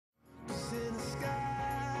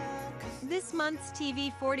this month's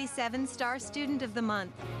TV 47 Star Student of the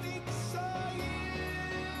Month.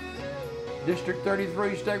 District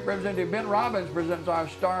 33 State Representative Ben Robbins presents our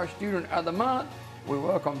Star Student of the Month. We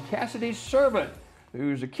welcome Kassidy Servant,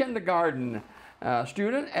 who's a kindergarten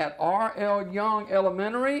student at R.L. Young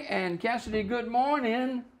Elementary. And Kassidy, good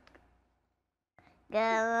morning. Good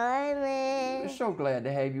morning. We're so glad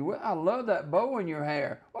to have you. I love that bow in your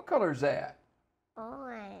hair. What color is that?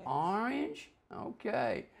 Orange. Orange?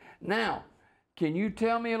 Okay. Now, can you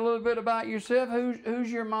tell me a little bit about yourself?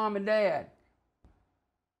 Who's your mom and dad?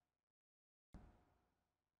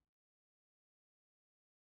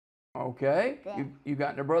 Okay. You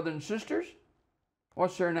got any brothers and sisters?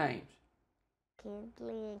 What's their names?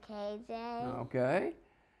 Kinsley and KJ. Okay.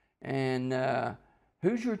 And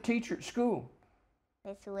who's your teacher at school?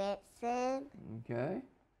 Miss Whitson. Okay.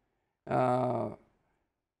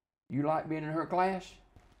 You like being in her class?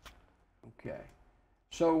 Okay.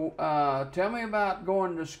 So tell me about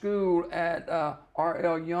going to school at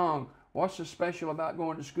R.L. Young. What's so special about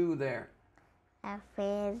going to school there? Our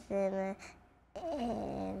friends and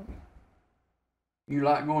You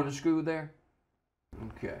like going to school there?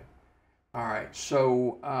 Okay. All right.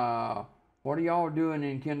 So what are y'all doing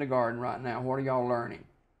in kindergarten right now? What are y'all learning?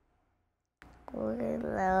 we're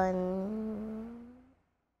learning.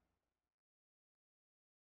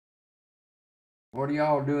 What are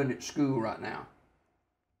y'all doing at school right now?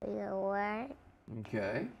 Your work.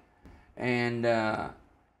 Okay. And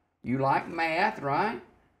you like math, right?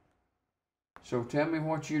 So tell me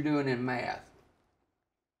what you're doing in math.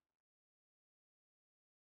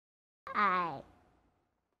 I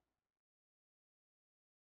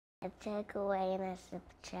take away and I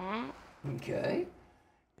subtract. Okay.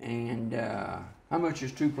 And how much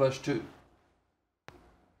is 2 plus 2?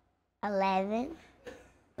 11.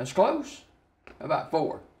 That's close. How about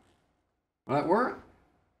 4? Will that work?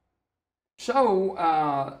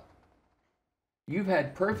 So, you've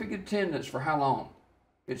had perfect attendance for how long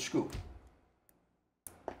at school?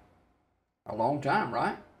 A long time,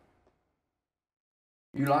 right?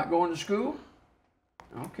 You like going to school?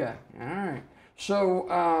 Okay, all right.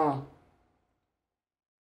 So,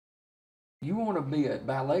 you want to be a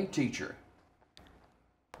ballet teacher.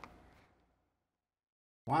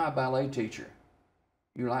 Why a ballet teacher?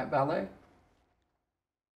 You like ballet?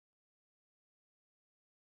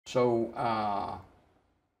 So,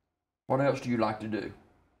 what else do you like to do?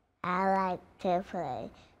 I like to play.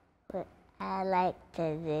 I like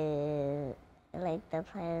to play with my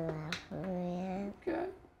friends. Okay.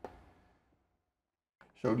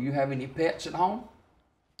 So do you have any pets at home?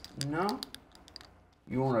 No?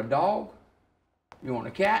 You want a dog? You want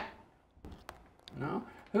a cat? No?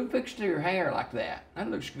 Who fixed your hair like that?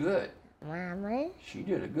 That looks good. Mama. She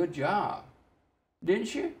did a good job. Didn't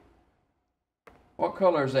she? What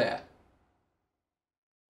color is that?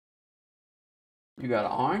 You got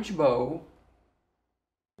an orange bow,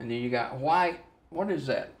 and then you got white. What is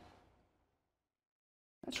that?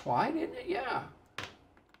 That's white, isn't it? Yeah.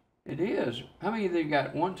 It is. How many of you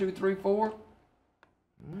got? 1, 2, 3, 4? All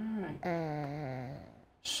right.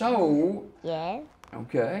 So. Yes.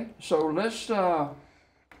 Okay. So let's. You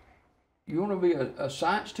want to be a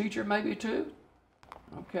science teacher maybe too?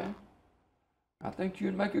 Okay. I think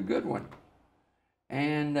you'd make a good one.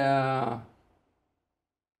 And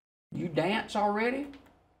you dance already?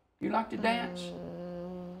 You like to dance?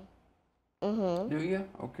 Mm-hmm. Do you?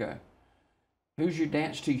 Okay. Who's your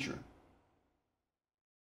dance teacher?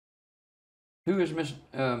 Who's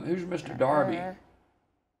Mr. Darby?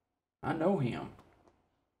 I know him.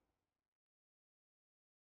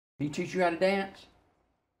 He teach you how to dance?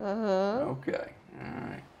 Mm-hmm. Okay. All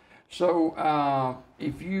right. So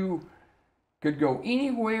if you could go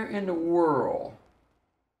anywhere in the world,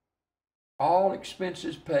 all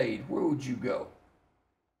expenses paid, where would you go?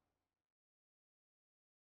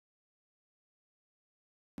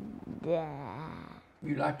 Yeah.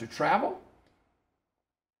 You like to travel?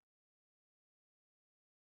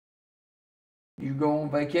 You go on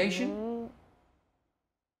vacation? Mm-hmm.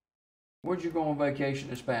 Where'd you go on vacation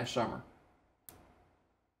this past summer?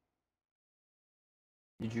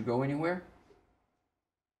 Did you go anywhere?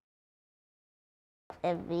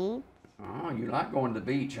 The beach. Oh, you like going to the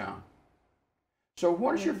beach, huh? So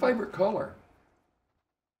what is your favorite color?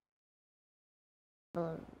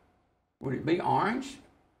 Blue. Would it be orange?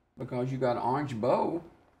 Because you got an orange bow.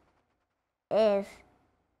 Is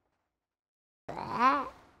black.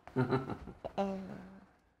 And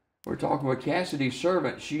We're talking with Kassidy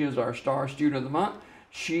Servant. She is our Star Student of the Month.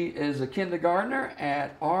 She is a kindergartner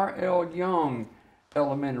at R.L. Young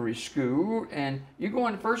Elementary School. And you go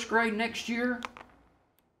in first grade next year?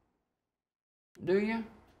 Do you?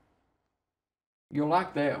 You'll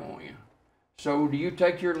like that, won't you? So do you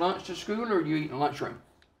take your lunch to school or do you eat in the lunchroom?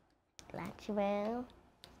 Lunchroom.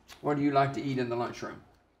 What do you like to eat in the lunchroom?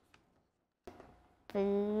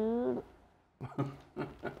 Food.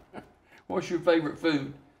 What's your favorite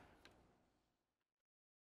food?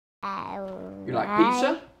 You like rice.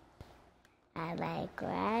 pizza? I like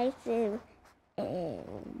rice and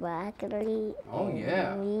broccoli. Oh, and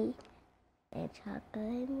yeah. meat and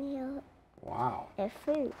chocolate milk Wow. and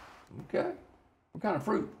fruit. Okay. What kind of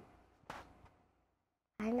fruit?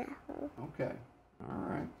 Pineapple. Okay. All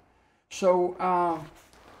right. So,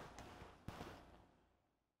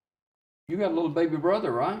 you got a little baby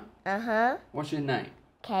brother, right? Uh-huh. What's his name?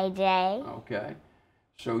 KJ. Okay.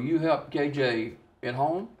 So you help KJ at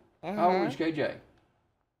home? How old is KJ?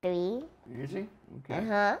 3. Is he? Okay.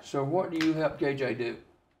 Uh-huh. So what do you help KJ do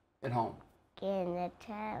at home? In the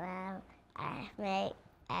time I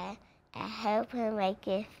help him make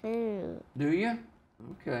his food. Do you?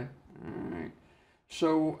 Okay. All right.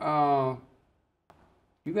 So,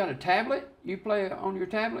 you got a tablet? You play on your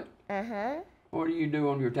tablet? Uh-huh. What do you do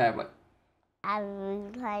on your tablet? I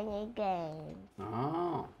was playing a game.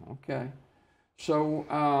 Oh, okay. So,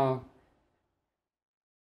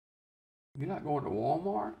 you're not going to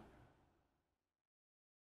Walmart?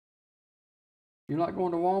 You're not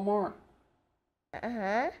going to Walmart?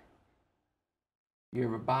 Uh-huh. You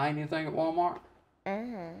ever buy anything at Walmart?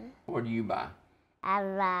 Uh-huh. What do you buy?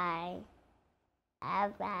 I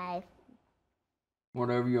buy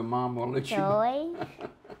Whatever your mom will let you buy. toys.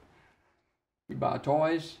 You buy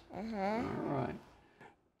toys? Uh-huh. All right.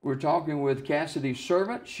 We're talking with Kassidy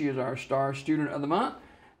Servant. She is our Star Student of the Month.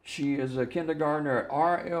 She is a kindergartner at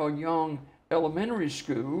R.L. Young Elementary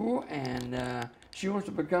School, and she wants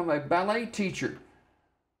to become a ballet teacher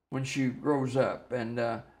when she grows up.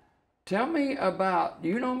 And tell me about, do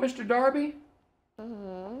you know Mr. Darby?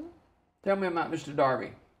 Mm-hmm. Tell me about Mr.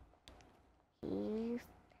 Darby. He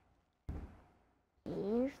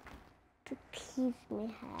used to teach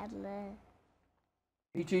me how to.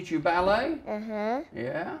 He teach you ballet? Uh-huh.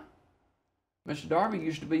 Yeah. Mr. Darby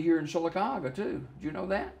used to be here in Sylacauga, too. Did you know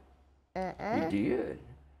that? Uh-uh. He did.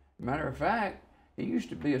 Matter of fact, he used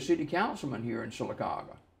to be a city councilman here in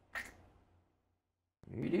Sylacauga.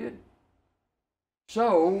 He did.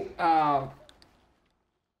 So,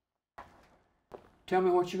 tell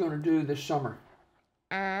me what you're going to do this summer.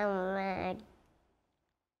 You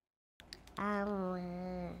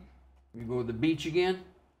go to the beach again?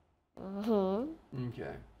 Mm-hmm.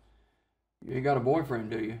 Okay. You ain't got a boyfriend,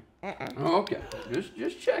 do you? Uh-uh. Oh, okay.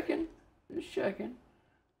 Just checking. Just checking.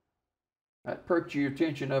 That perked your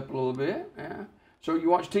attention up a little bit. Yeah. So you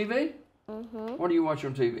watch TV? Mm-hmm. What do you watch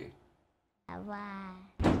on TV? Why?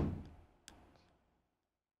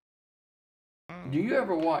 Do you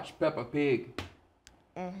ever watch Peppa Pig?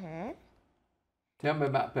 Uh-huh. Tell me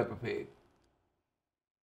about Peppa Pig.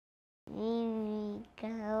 You go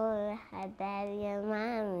with her daddy and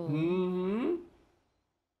mommy. Mm-hmm.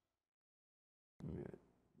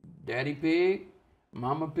 Daddy Pig,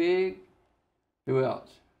 Mama Pig, who else?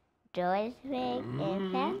 George Pig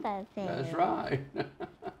and Peppa Pig. That's right.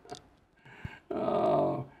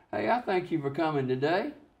 Oh, hey, I thank you for coming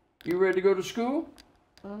today. You ready to go to school?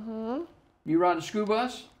 Mm-hmm. You ride a school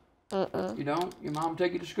bus? Mm-mm. You don't? Your mom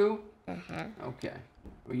take you to school? Uh-huh. Okay.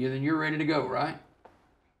 Well, then you're ready to go, right?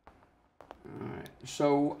 All right.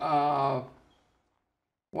 So,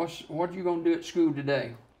 what are you gonna do at school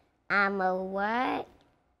today? I'ma work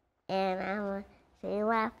and I'ma see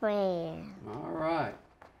my friends. All right.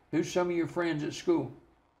 Who's some of your friends at school?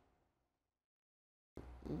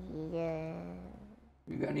 Yeah.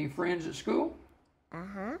 You got any friends at school?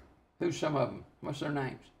 Uh-huh. Who's some of them? What's their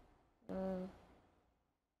names?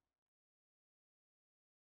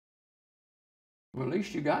 Well, at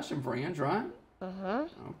least you got some friends, right? Uh-huh.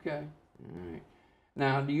 Okay. All right.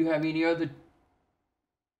 Now, do you have any other?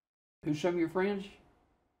 Who's some of your friends?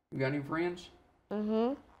 You got any friends?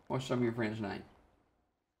 Mm-hmm. What's some of your friends' name?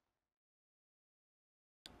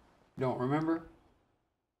 Don't remember?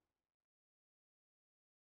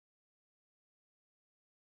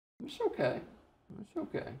 It's okay. It's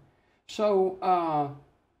okay. So,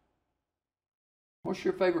 what's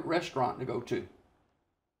your favorite restaurant to go to?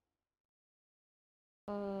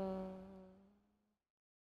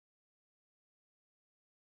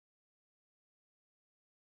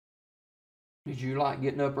 Did you like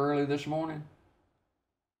getting up early this morning?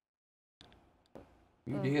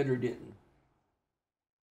 You did or didn't?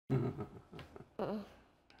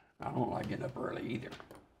 I don't like getting up early either.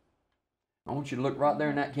 I want you to look right there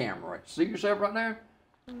in that camera. Right? See yourself right there?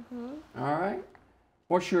 Mm-hmm. All right.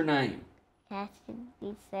 What's your name?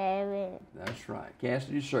 Kassidy Servant. That's right,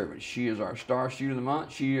 Kassidy Servant. She is our star student of the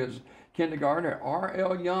month. She is kindergarten at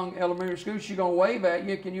R.L. Young Elementary School. She's going to wave at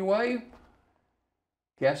you. Can you wave?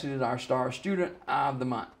 Kassidy is our star student of the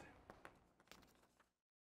month.